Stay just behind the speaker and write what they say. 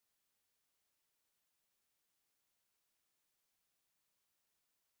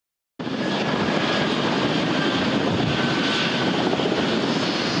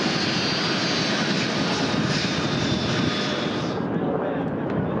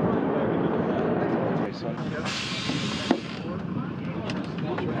this one.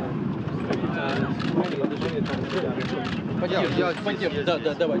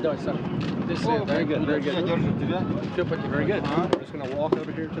 Давай, Сам. This is very good, very good. Very good. We're just going to walk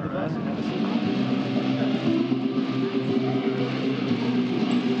over here to the bus.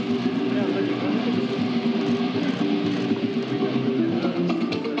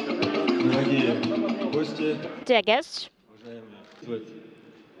 Dear guests,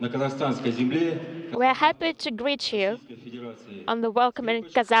 we are happy to greet you on the welcoming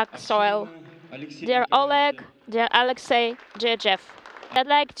Kazakh soil. Dear Oleg, dear Alexei, dear Jeff, I'd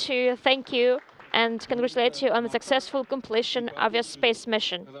like to thank you and congratulate you on the successful completion of your space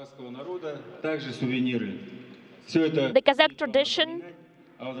mission. The Kazakh tradition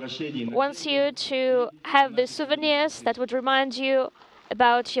wants you to have the souvenirs that would remind you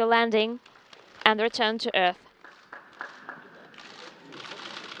about your landing and return to Earth.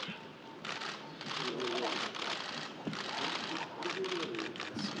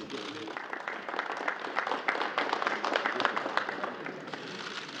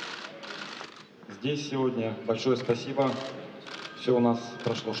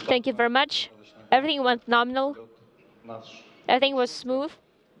 Thank you very much. Everything went nominal. Everything was smooth.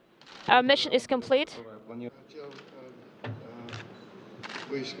 Our mission is complete.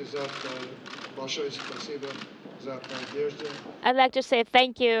 I'd like to say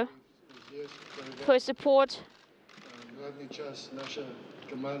thank you for your support,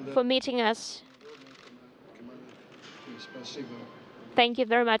 for meeting us. Thank you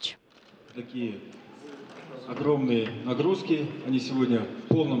very much.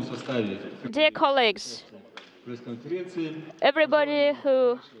 Dear colleagues, everybody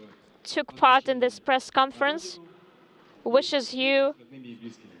who took part in this press conference wishes you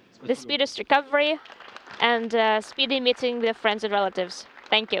the speediest recovery and speedy meeting with friends and relatives.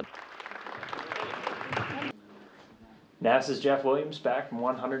 Thank you. NASA's Jeff Williams back from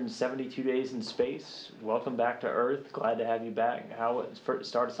 172 days in space. Welcome back to Earth. Glad to have you back.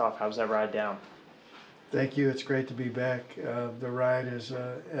 Start us off. How's that ride down? Thank you. It's great to be back. The ride is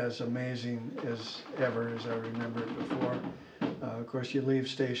as amazing as ever as I remember it before. Of course, you leave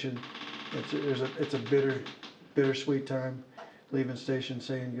station. It's a bittersweet time. Leaving station,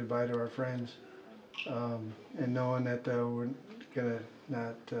 saying goodbye to our friends, and knowing that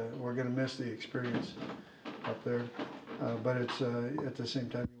we're gonna miss the experience up there. But it's at the same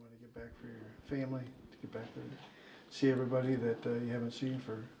time you want to get back for your family, to get back there, see everybody that you haven't seen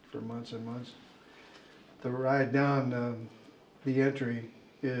for months and months. The ride down, the entry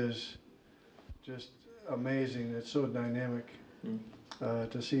is just amazing. It's so dynamic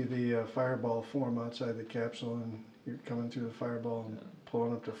to see the fireball form outside the capsule, and you're coming through the fireball and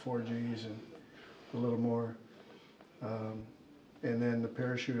pulling up to 4 Gs and a little more. And then the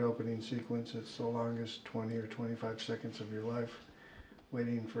parachute opening sequence, it's the longest 20 or 25 seconds of your life,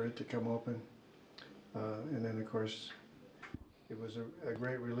 waiting for it to come open. And then, of course, it was a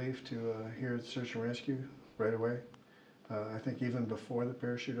great relief to hear the search and rescue right away. I think even before the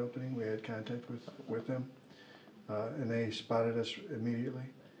parachute opening, we had contact with them, and they spotted us immediately.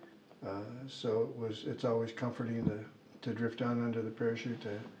 So it's always comforting to drift down under the parachute,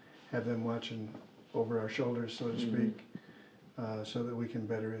 to have them watching over our shoulders, so to speak, so that we can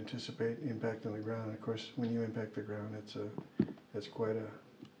better anticipate impact on the ground. Of course, when you impact the ground, it's quite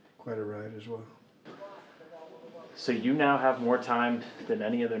a ride as well. So you now have more time than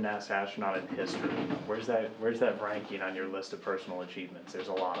any other NASA astronaut in history. Where's that ranking on your list of personal achievements? There's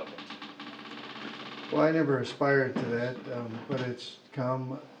a lot of them. Well, I never aspired to that, but it's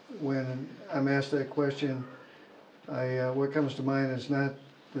come when I'm asked that question. What comes to mind is not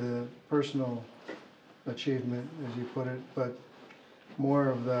the personal achievement, as you put it, but more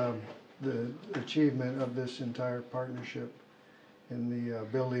of the achievement of this entire partnership in the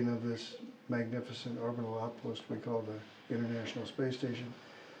building of this magnificent orbital outpost we call the International Space Station,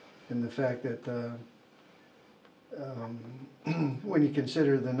 and the fact that when you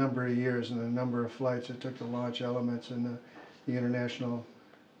consider the number of years and the number of flights it took to launch elements and the international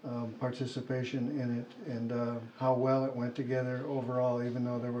participation in it, and how well it went together overall, even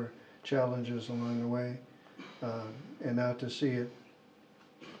though there were challenges along the way, and now to see it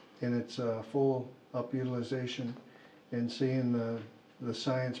in its full up utilization, and seeing the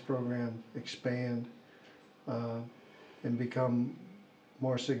science program expand and become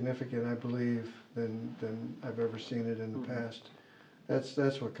more significant, I believe, than I've ever seen it in the past.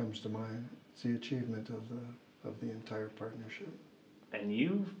 That's what comes to mind. It's the achievement of the entire partnership. And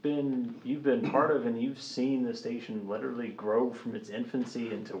you've been part of, and you've seen the station literally grow from its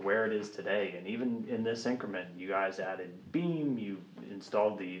infancy into where it is today. And even in this increment, you guys added beam, you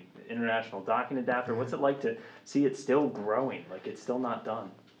installed the international docking adapter. What's it like to see it still growing, like it's still not done?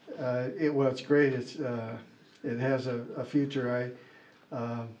 Well, it's great. It has a future.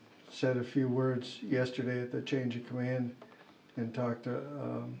 I said a few words yesterday at the change of command and talked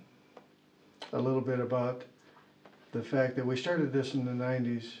a little bit about the fact that we started this in the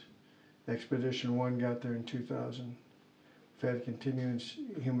 90s. Expedition 1 got there in 2000. We've had continuous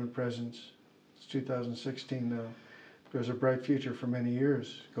human presence. It's 2016 now. There's a bright future for many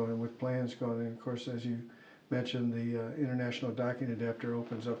years going with plans going. And of course, as you mentioned, the international docking adapter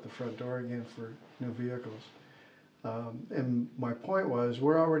opens up the front door again for new vehicles. And my point was,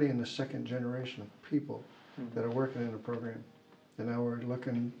 we're already in the second generation of people that are working in the program. And now we're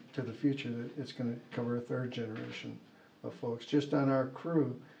looking to the future that it's going to cover a third generation of folks. Just on our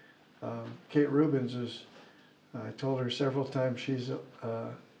crew, Kate Rubens is, I told her several times, she's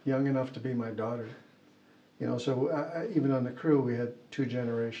young enough to be my daughter. You know, so even on the crew, we had two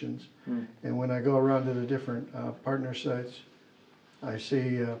generations. And when I go around to the different partner sites, I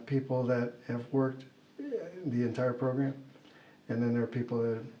see people that have worked the entire program. And then there are people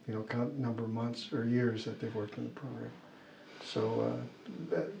that, you know, count number of months or years that they've worked in the program. So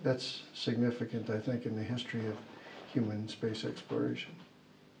that's significant, I think, in the history of human space exploration.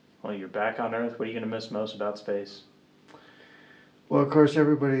 Well, you're back on Earth. What are you going to miss most about space? Well, of course,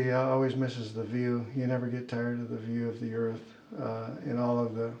 everybody always misses the view. You never get tired of the view of the Earth and all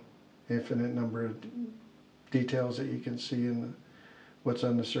of the infinite number of details that you can see in what's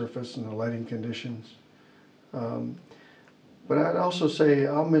on the surface and the lighting conditions. But I'd also say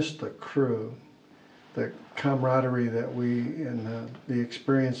I'll miss the crew, the camaraderie that we and the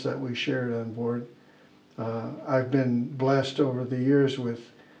experience that we shared on board. I've been blessed over the years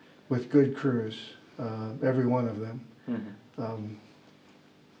with good crews, every one of them.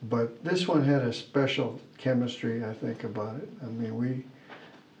 But this one had a special chemistry, I think, about it. I mean,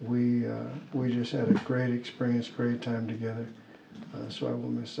 we just had a great experience, great time together. So I will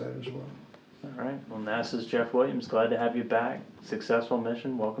miss that as well. All right. Well, NASA's Jeff Williams, glad to have you back. Successful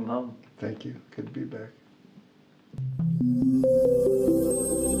mission. Welcome home. Thank you. Good to be back.